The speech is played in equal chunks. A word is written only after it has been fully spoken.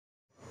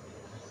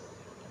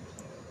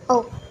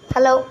Oh,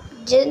 hello.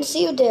 Didn't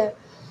see you there.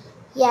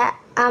 Yeah,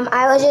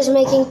 I was just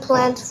making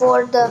plans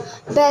for the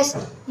best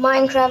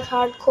Minecraft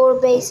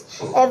hardcore base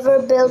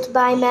ever built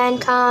by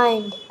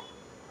mankind.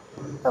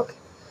 Okay,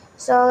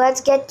 so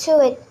let's get to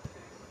it.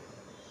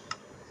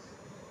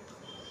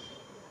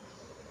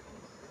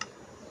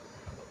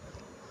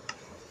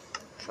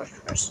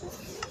 First person.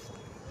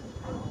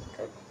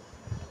 Good.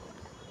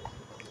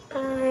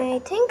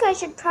 I think I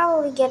should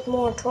probably get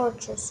more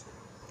torches,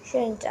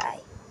 shouldn't I?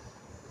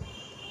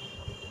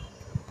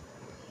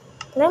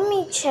 Let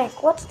me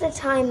check. What's the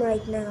time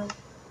right now?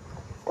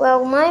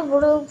 Well, my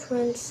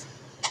blueprints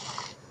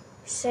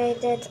say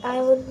that I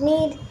would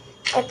need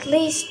at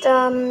least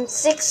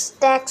 6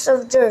 stacks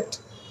of dirt.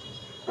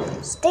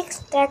 6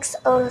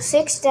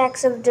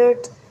 stacks of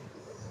dirt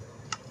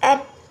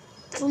at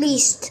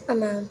least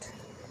amount.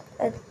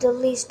 At the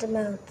least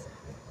amount.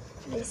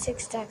 The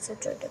 6 stacks of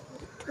dirt at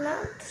least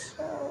amount.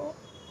 So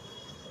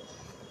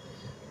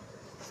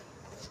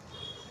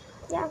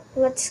yeah,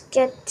 let's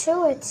get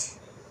to it.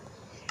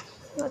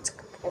 Let's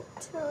get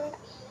to it.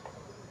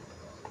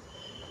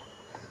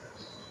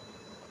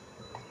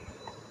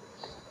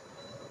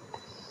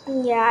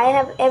 Yeah, I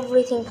have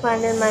everything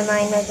planned in my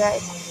mind, my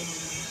guys.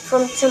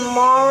 From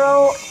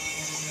tomorrow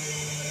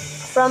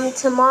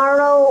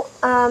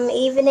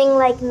evening,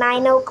 like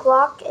 9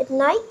 o'clock at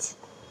night,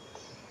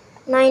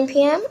 9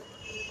 p.m.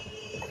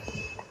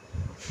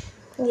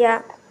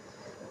 Yeah,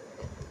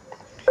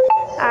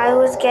 I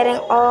was getting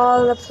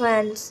all the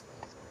plans.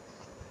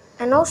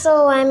 And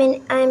also, I'm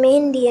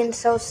Indian,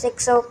 so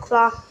 6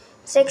 o'clock.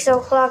 6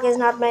 o'clock is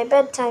not my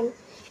bedtime.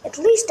 At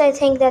least I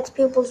think that's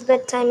people's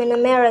bedtime in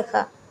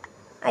America.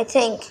 I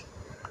think.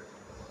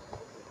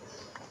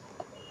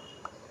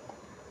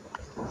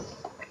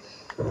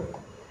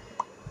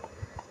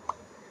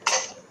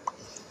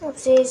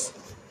 Oopsies.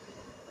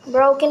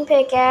 Broken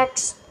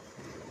pickaxe.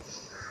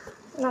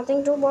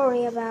 Nothing to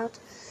worry about.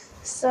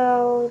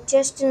 So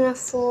just enough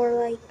for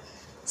like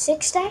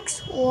 6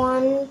 stacks.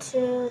 1,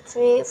 2,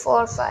 3,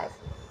 4, 5,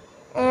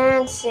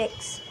 and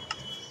 6.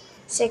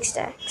 6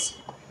 stacks.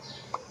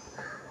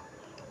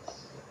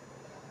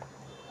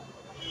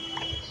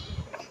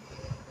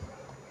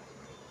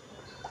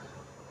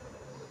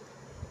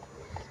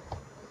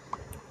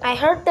 I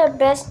heard the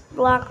best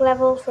block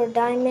level for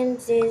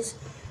diamonds is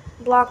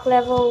block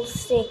level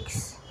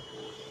 6.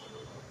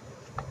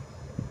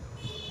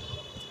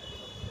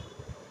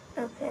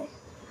 Okay.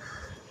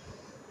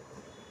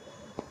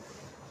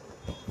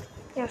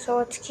 Yeah, so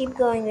let's keep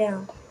going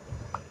down.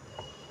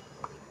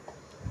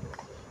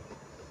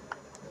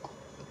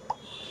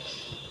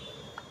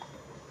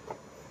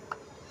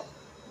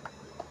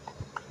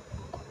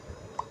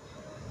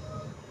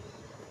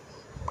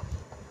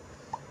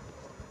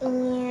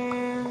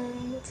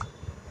 And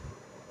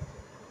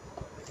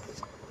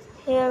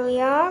here we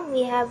are.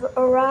 We have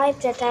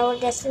arrived at our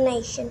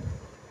destination.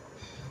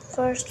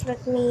 First,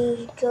 let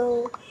me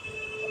go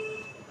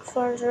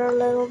further a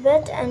little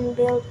bit and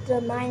build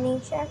the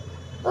mining shack.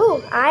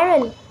 Ooh,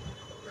 iron!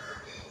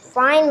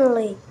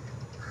 Finally!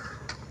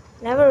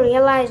 Never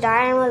realized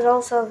iron was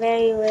also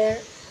very rare.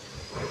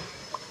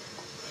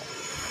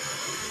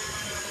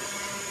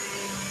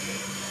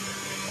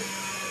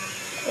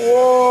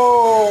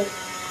 Whoa!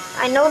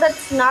 I know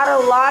that's not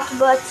a lot,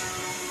 but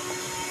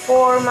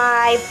for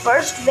my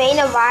first vein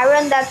of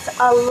iron, that's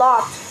a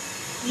lot.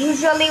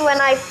 Usually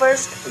when I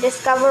first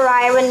discover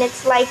iron,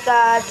 it's like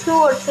 2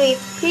 or 3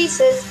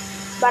 pieces,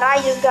 but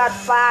I just got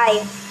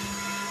 5.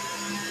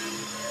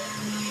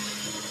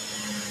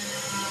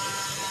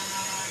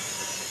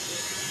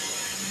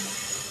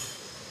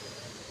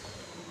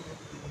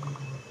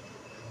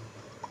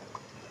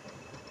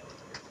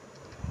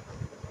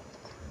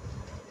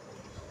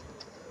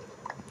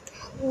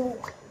 Ooh.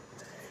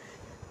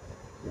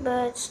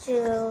 But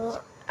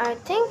still, I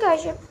think I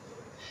should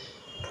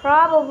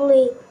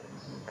probably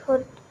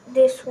put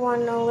this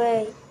one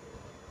away.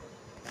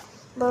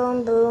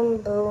 Boom, boom,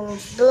 boom,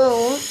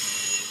 boom.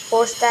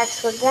 4 stacks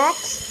for that.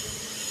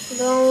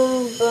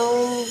 Boom,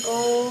 boom,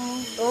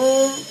 boom,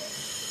 boom.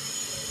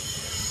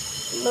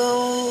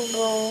 Boom,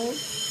 boom.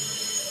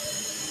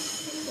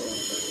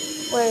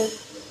 Wait.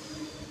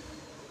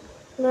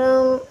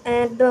 Boom,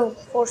 and boom.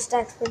 4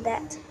 stacks for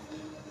that.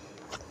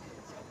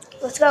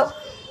 Let's go.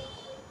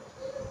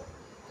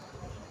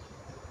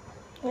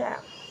 Yeah.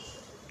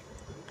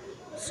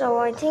 So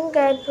I think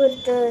I'd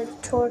put the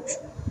torch.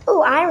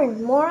 Oh,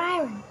 iron. More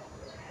iron.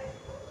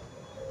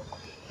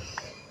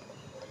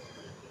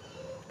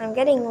 I'm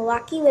getting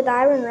lucky with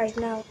iron right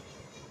now.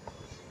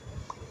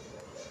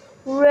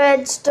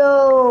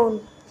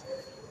 Redstone.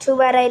 Too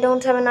bad I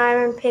don't have an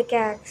iron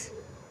pickaxe.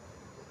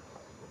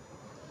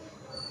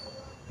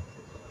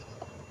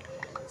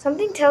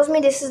 Something tells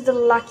me this is the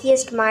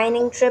luckiest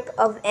mining trip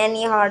of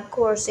any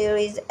hardcore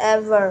series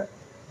ever.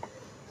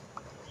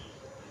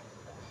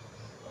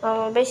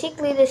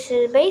 Basically this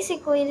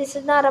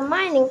is not a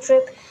mining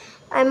trip.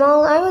 I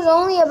was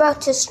only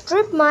about to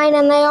strip mine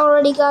and I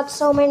already got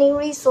so many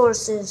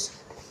resources.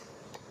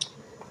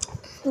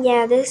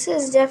 Yeah, this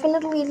is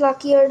definitely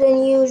luckier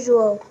than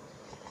usual.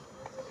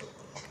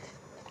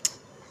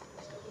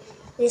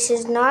 This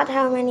is not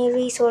how many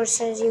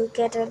resources you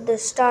get at the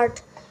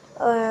start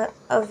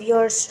of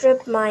your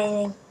strip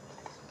mining.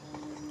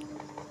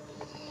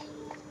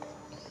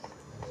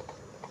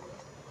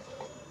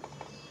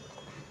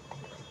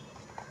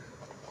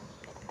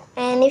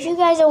 And if you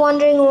guys are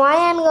wondering why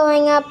I'm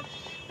going up,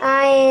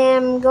 I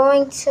am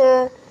going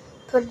to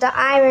put the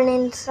iron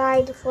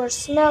inside for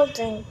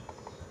smelting.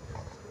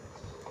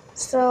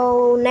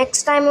 So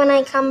next time when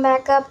I come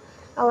back up,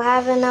 I'll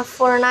have enough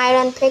for an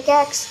iron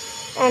pickaxe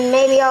and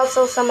maybe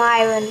also some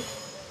iron.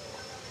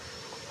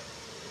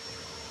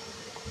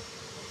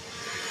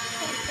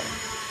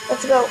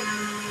 Let's go.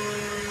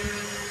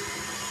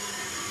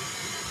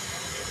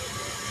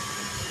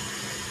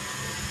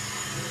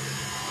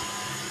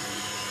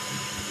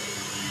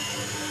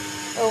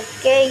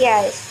 Okay,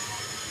 guys.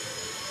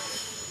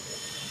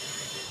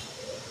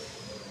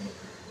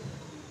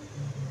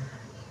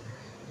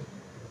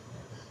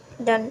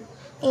 Done.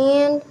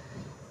 And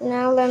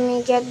now let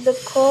me get the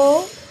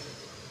coal.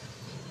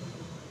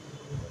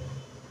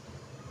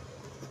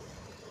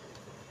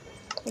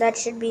 That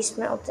should be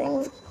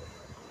smelting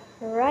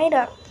right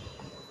up.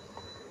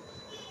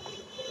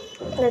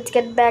 Let's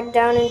get back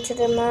down into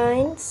the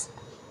mines.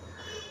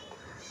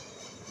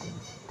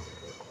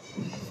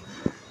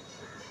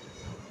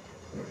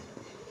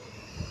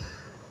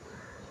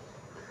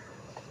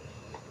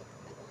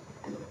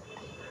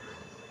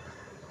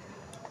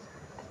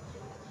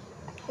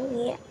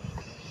 Yeah.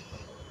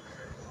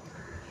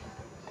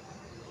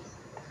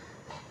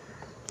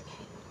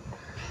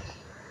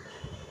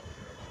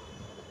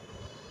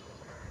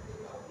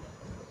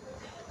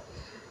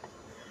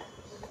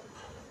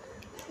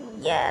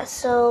 Yeah,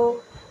 so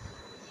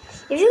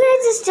if you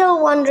guys are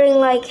still wondering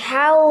like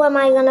how am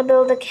I gonna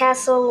build a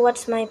castle,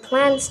 what's my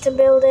plans to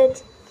build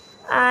it,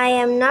 I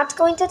am not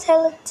going to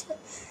tell it.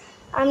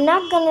 I'm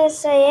not gonna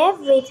say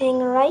everything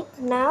right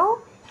now.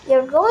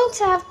 You're going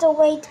to have to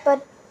wait,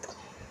 but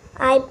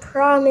I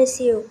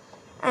promise you,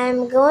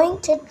 I'm going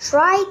to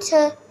try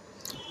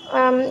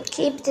to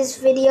keep this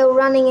video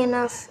running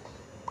enough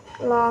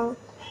long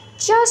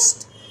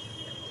just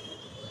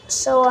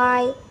so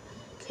I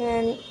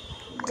can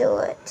do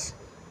it.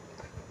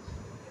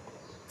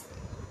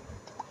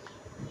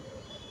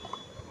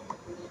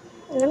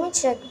 Let me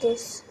check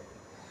this.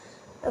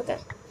 Okay.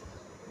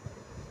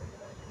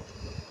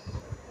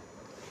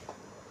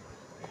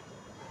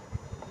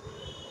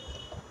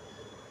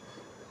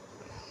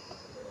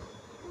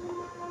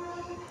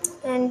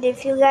 And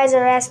if you guys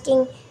are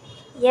asking,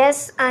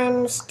 yes,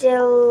 I'm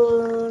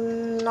still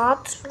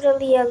not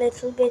really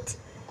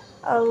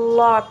a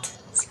lot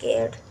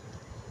scared.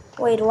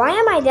 Wait, why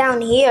am I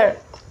down here?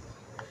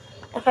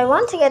 If I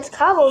want to get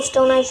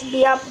cobblestone, I should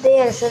be up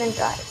there, shouldn't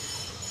I?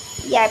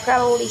 Yeah, I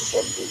probably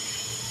should be.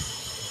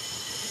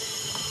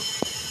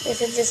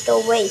 This is just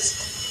a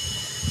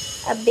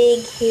waste. A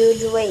big,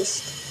 huge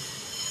waste.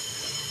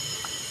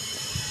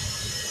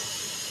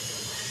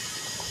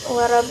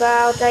 What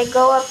about I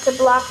go up to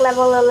block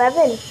level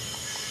 11?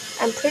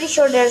 I'm pretty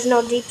sure there's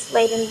no deep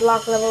slate in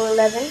block level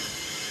 11.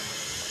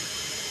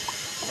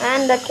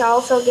 And that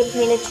also gives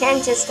me the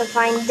chances to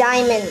find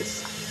diamonds.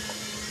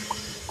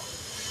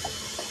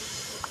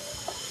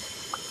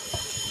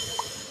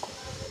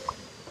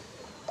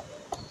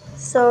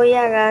 So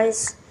yeah,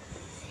 guys.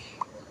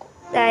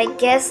 I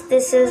guess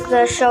this is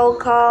the show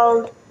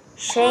called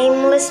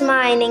Shameless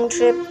Mining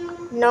Trip.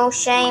 No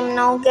shame,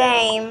 no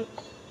game.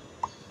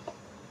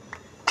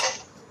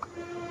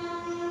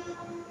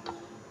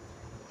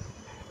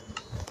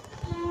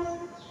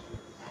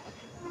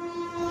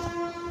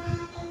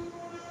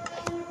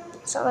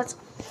 So let's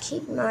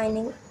keep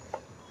mining.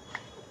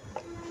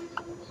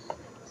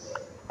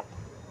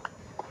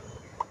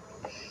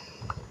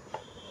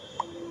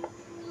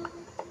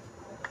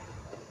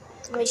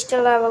 We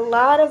still have a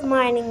lot of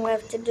mining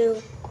left to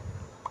do.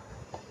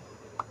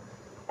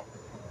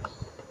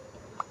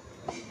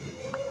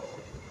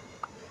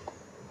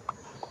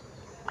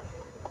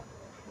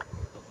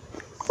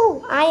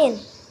 Ooh, iron.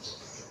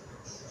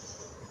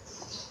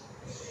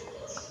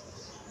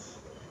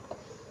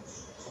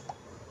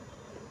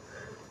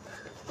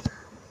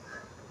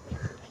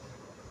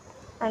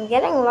 I'm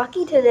getting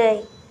lucky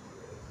today.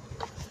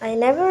 I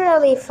never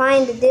really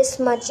find this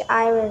much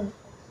iron.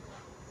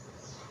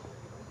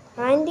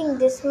 Finding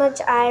this much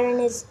iron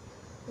is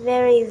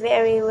very,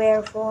 very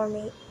rare for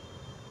me.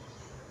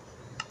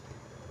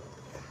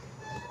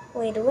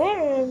 Wait,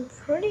 where? I'm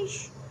pretty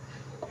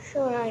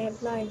sure I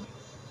have 9.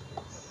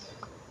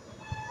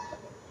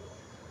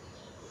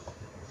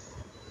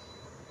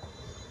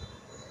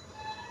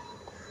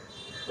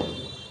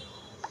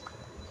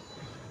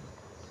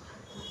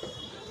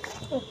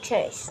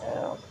 Okay,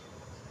 so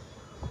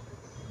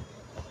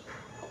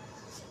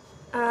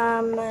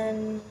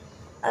and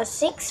a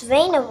 6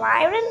 vein of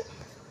iron.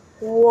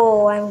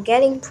 Whoa, I'm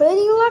getting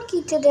pretty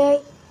lucky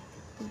today.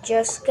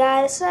 Just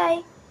gotta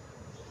say,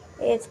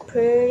 it's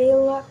pretty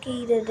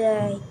lucky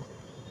today.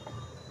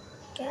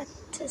 Got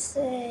to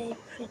say,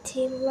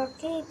 pretty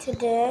lucky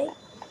today.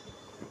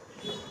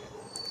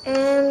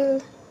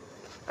 And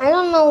I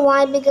don't know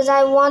why, because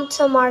I want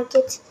to mark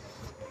it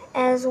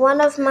as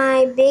one of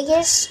my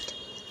biggest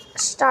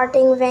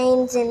starting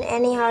veins in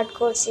any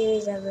hardcore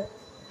series ever.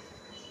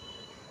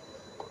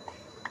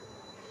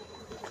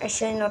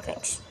 Actually, no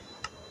thanks.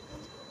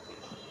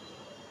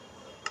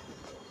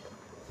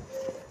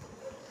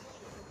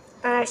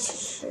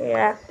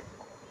 Yeah.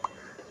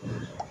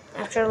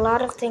 After a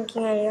lot of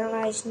thinking, I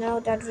realized no,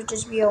 that would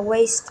just be a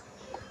waste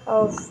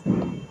of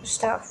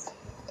stuff.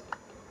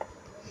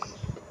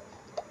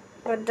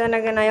 But then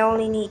again, I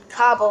only need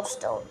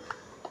cobblestone.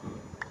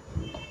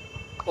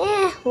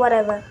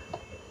 Whatever.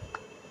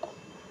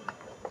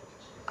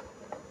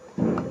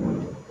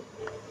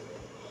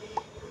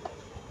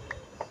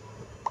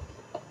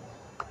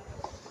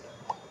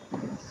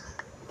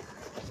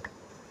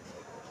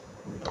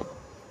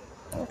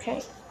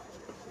 Okay.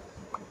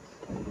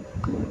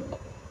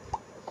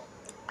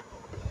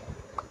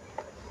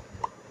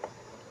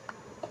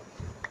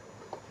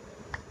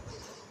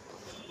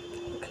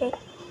 Okay.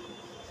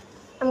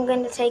 I'm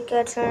going to take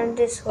a turn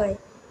this way.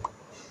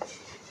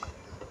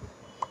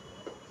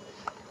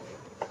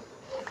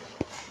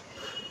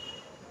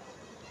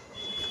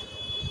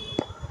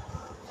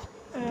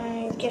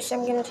 I guess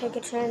I'm going to take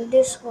a turn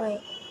this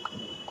way.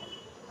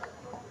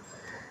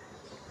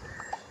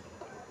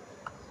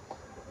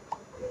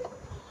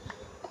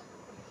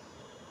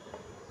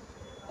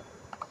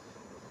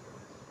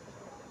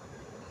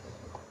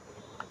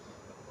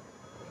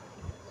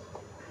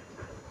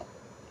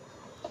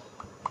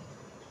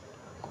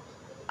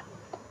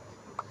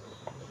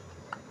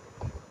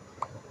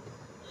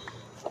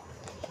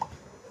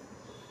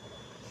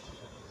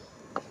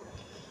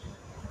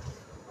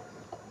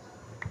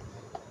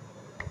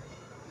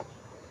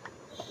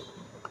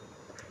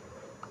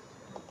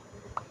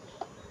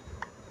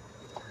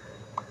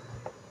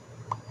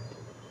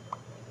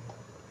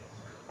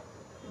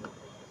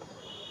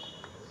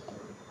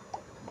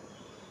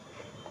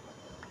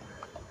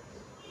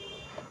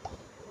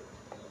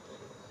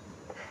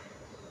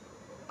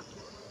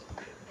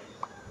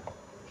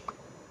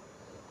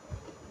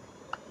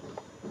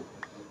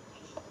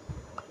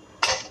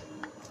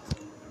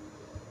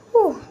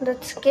 Ooh,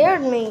 that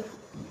scared me.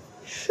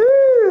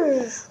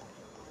 Sure.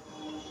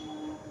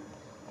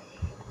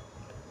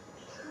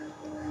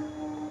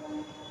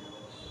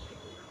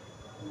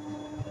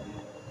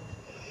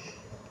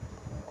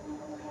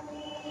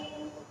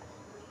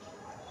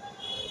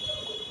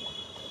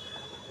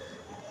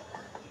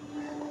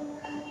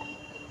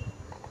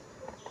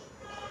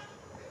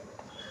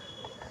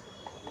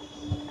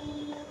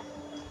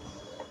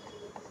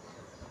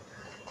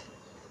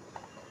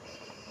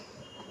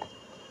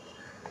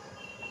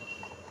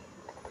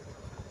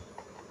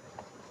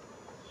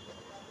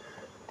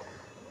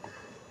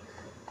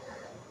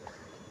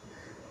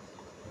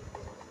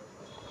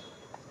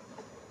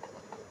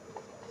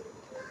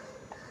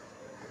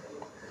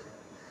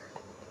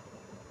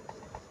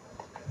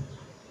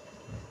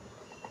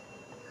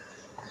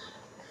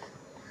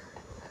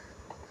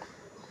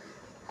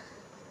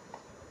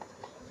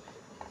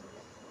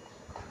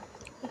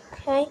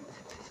 Okay.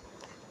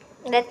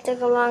 That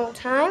took a long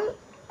time.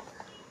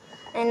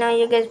 I know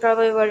you guys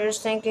probably were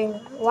just thinking,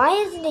 why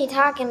isn't he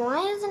talking?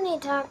 Why isn't he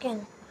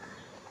talking?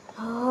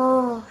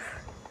 Oh,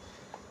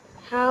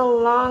 how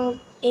long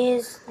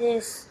is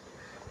this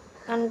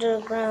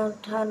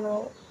underground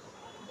tunnel?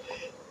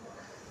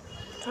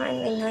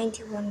 Finally,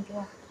 91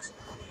 blocks.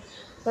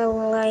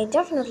 Well, I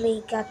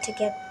definitely got to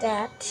get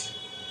that.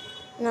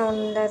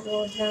 No, that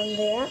goes down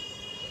there.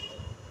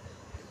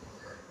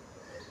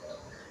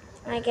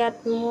 I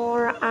got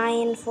more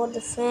iron for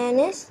the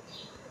furnace.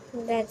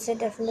 That's it,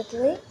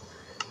 definitely.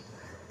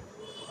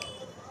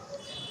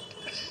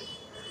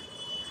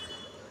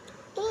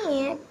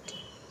 And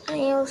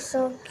I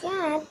also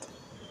got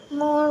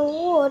more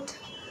wood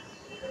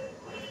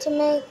to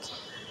make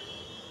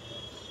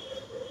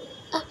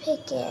a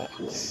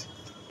pickaxe.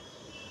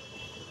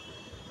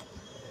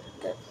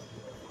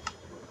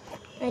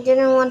 I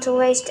didn't want to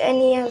waste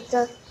any of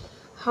the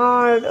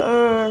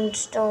hard-earned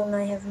stone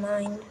I have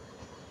mined.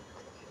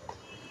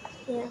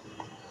 Yeah.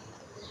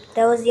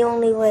 That was the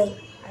only way.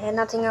 I had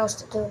nothing else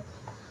to do.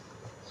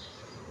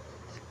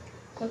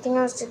 Nothing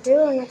else to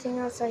do and nothing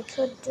else I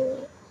could do.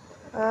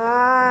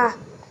 Ah,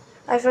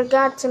 I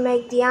forgot to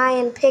make the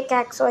iron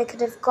pickaxe so I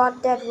could have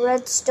got that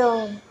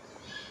redstone.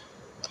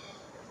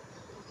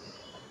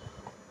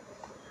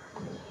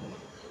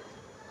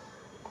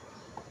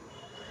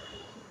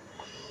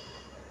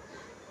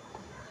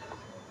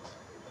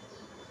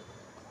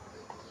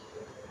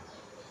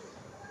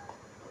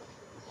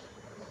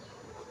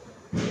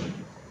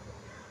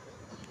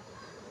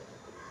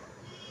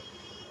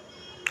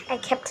 I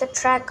kept a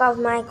track of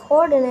my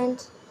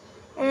coordinates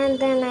and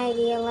then I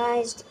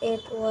realized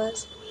it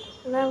was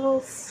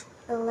level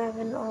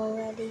 11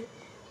 already.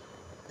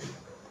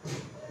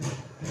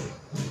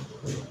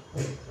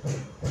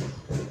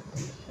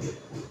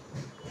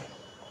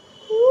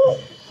 Woo.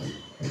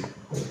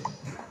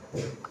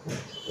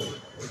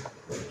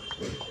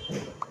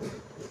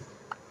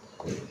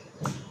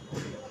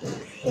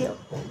 Phew.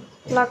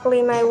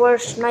 Luckily my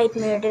worst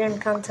nightmare didn't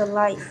come to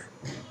life.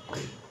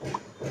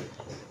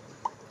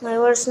 My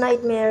worst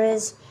nightmare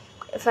is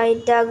if I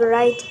dug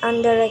right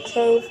under a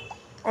cave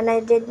and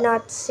I did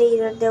not see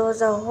that there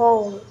was a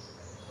hole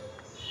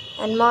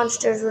and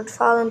monsters would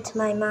fall into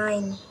my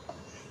mine.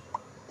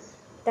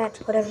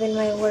 That would have been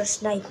my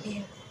worst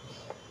nightmare.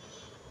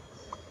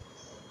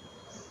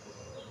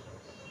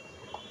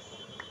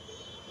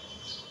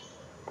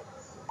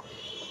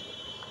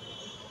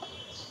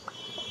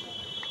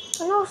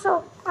 And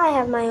also, I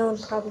have my own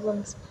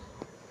problems.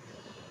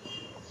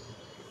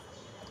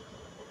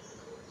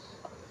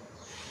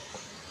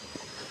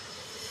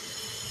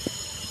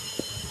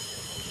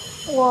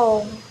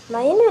 Whoa,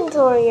 my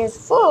inventory is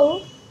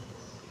full.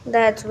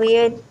 That's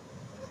weird.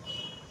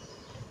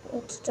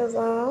 First of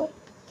all,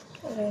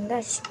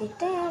 that should be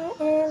there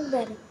and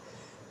better.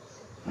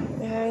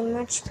 Very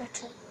much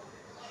better.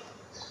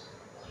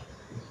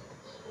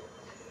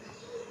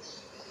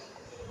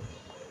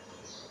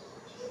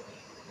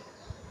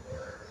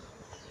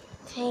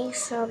 Okay,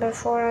 so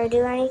before I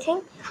do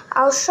anything,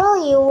 I'll show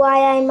you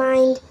why I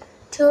mined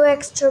 2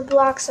 extra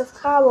blocks of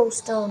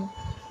cobblestone.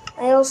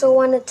 I also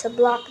wanted to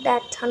block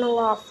that tunnel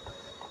off,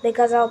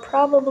 because I'll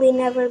probably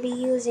never be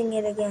using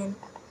it again.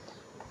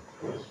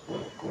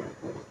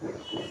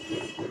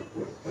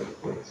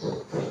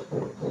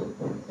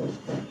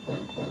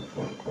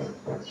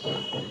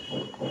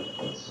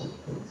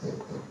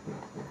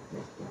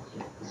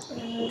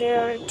 And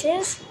there it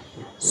is,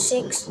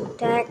 6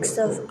 stacks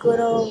of good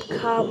old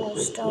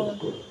cobblestone.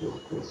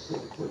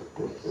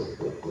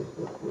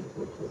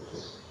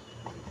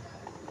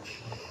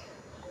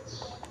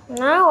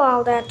 Now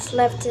all that's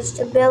left is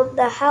to build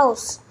the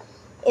house.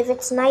 If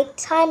it's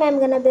nighttime, I'm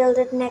gonna build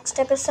it next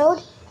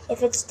episode.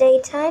 If it's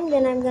daytime,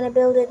 then I'm gonna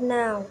build it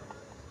now.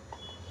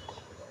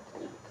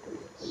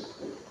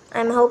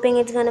 I'm hoping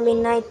it's gonna be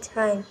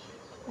nighttime,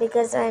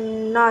 because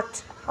I'm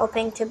not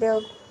hoping to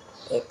build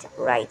it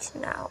right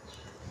now.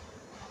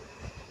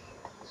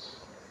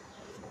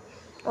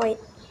 Wait,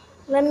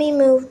 let me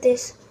move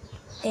this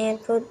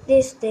and put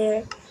this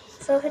there.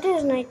 So if it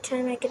is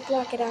nighttime, I could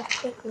block it off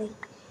quickly.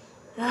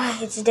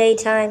 It's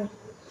daytime.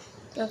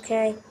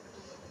 Okay.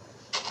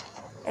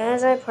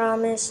 As I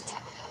promised.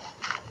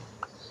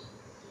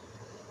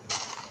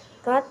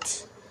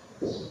 But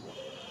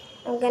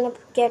I'm gonna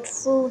get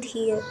food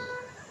here.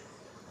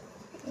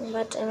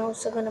 But I'm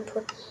also gonna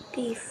put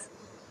beef.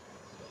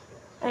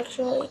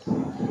 Actually,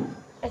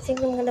 I think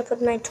I'm gonna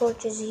put my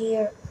torches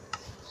here.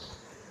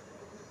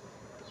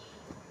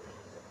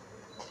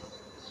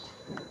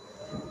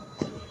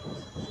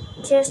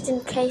 Just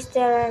in case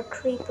there are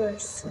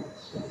creepers.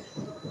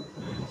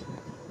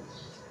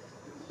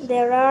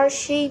 There are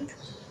sheep.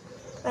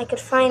 I could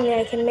find it.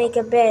 I can make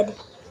a bed.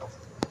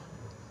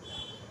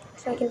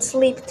 So I can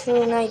sleep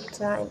through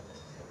nighttime.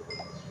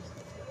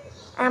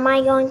 Am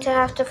I going to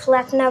have to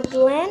flatten out the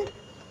land?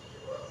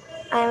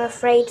 I'm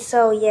afraid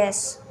so,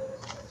 yes.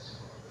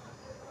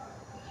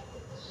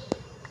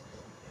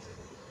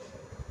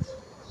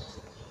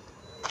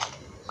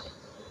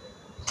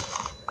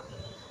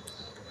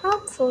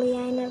 Hopefully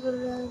I never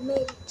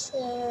made a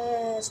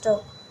chest.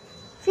 Oh,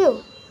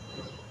 phew.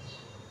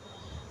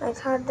 I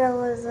thought that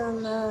was,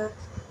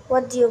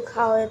 what do you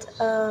call it?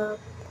 A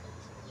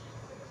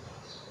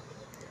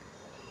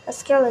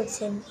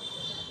skeleton.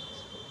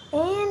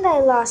 And I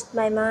lost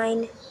my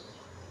mind.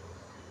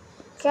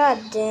 God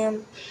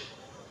damn.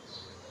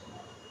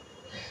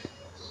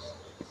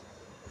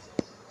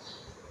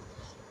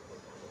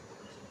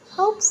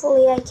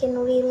 Hopefully I can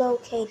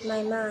relocate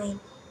my mine.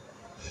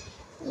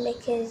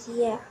 Because,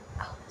 yeah.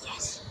 Oh,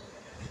 yes.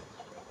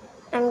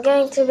 I'm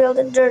going to build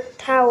a dirt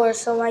tower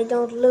so I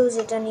don't lose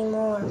it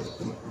anymore.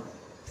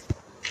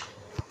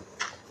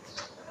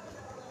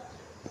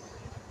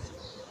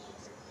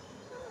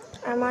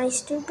 Am I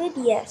stupid?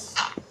 Yes.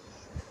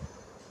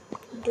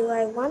 Do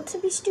I want to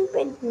be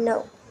stupid?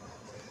 No.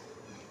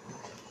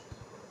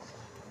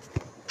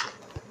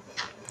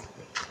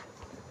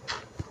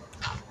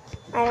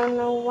 I don't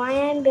know why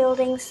I'm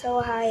building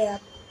so high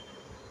up.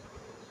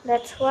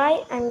 That's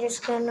why I'm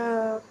just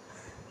gonna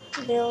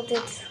build it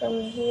from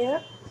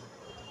here.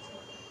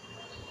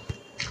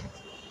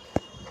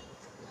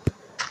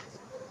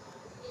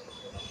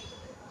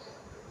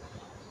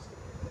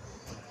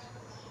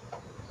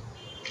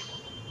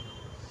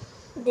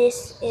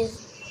 This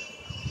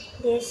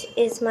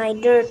is my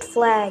dirt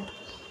flag.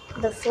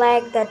 The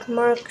flag that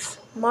marks,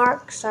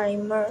 not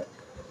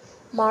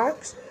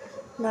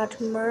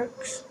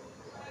mercs,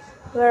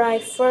 where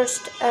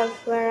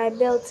I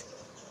built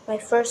my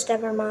first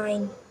ever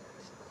mine.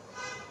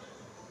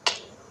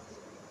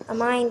 A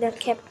mine that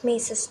kept me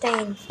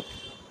sustained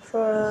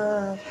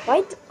for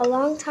quite a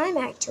long time,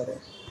 actually.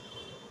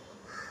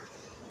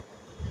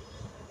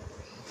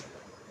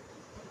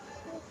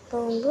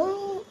 Boom,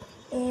 boom,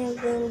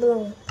 and boom,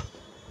 boom.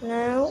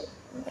 Now,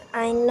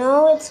 I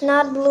know it's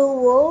not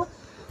blue wool,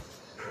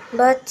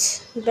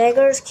 but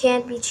beggars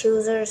can't be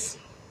choosers.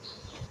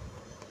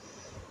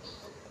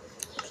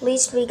 At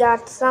least we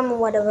got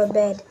somewhat of a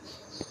bed.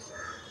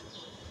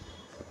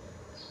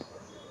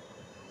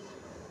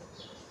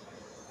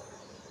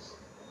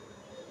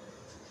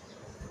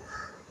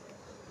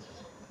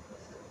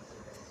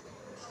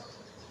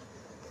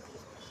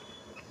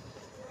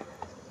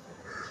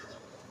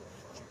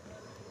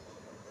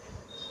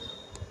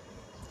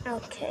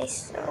 Okay,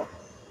 so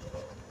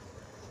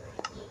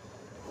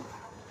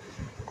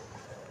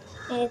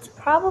it's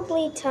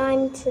probably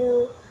time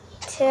to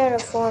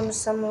terraform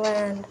some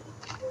land.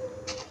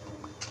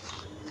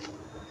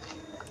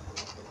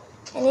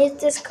 And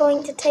is this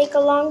going to take a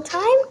long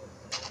time?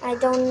 I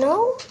don't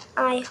know.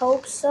 I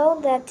hope so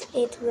that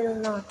it will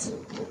not.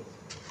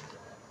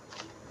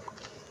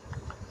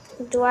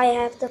 Do I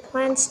have the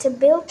plans to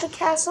build the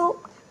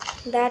castle?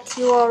 That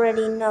you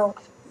already know.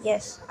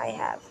 Yes, I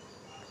have.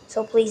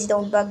 So please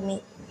don't bug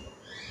me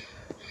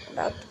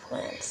about the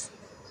plans.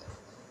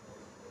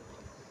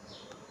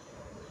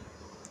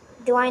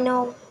 Do I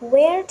know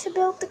where to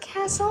build the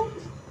castle?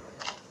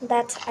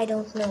 That I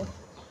don't know.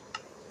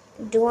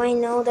 Do I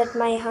know that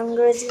my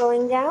hunger is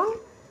going down?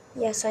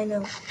 Yes, I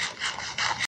know.